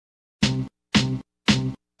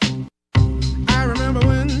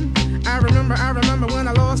remember when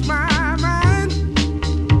I lost my mind.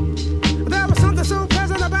 There was something so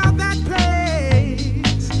pleasant about that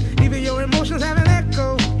place. Even your emotions have an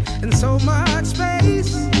echo in so much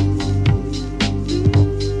space.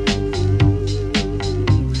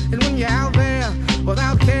 And when you're out there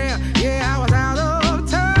without care, yeah, I was out of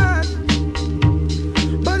touch.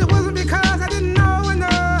 But it wasn't because I didn't know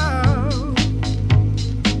enough.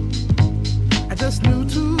 I just knew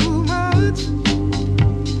too much.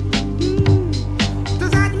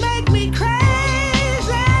 Does that make me crazy?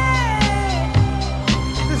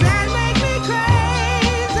 Does that make me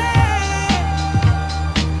crazy?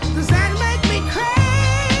 Does that make me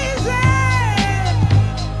crazy?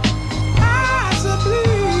 Possibly.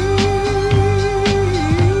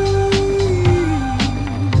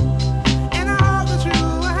 And I hope that you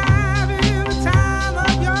are having the time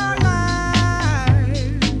of your life.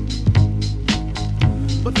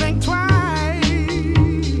 But think twice.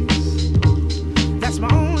 That's my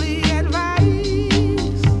only advice.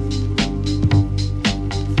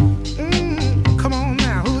 Come on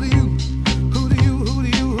now, who do you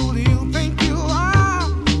think you are?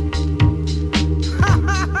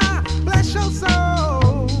 Bless your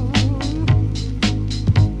soul.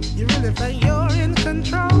 You really think you're in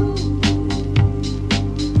control?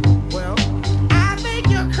 Well, I think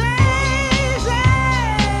you're crazy.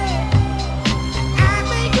 I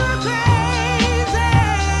think you're crazy.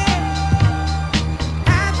 I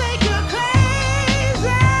think you're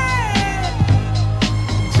crazy.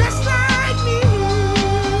 Just like me.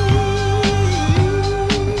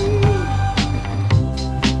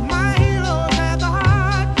 My heroes had the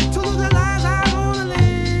heart to lose their lives. I wanna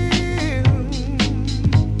live.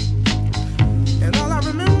 And all I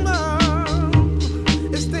remember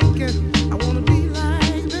is thinking, I wanna be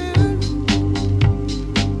like them.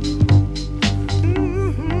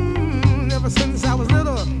 Ever since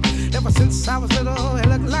I was little, it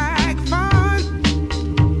looked like fun.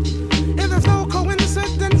 If there's no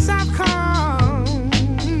coincidence, I've come.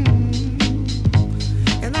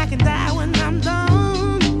 And I can die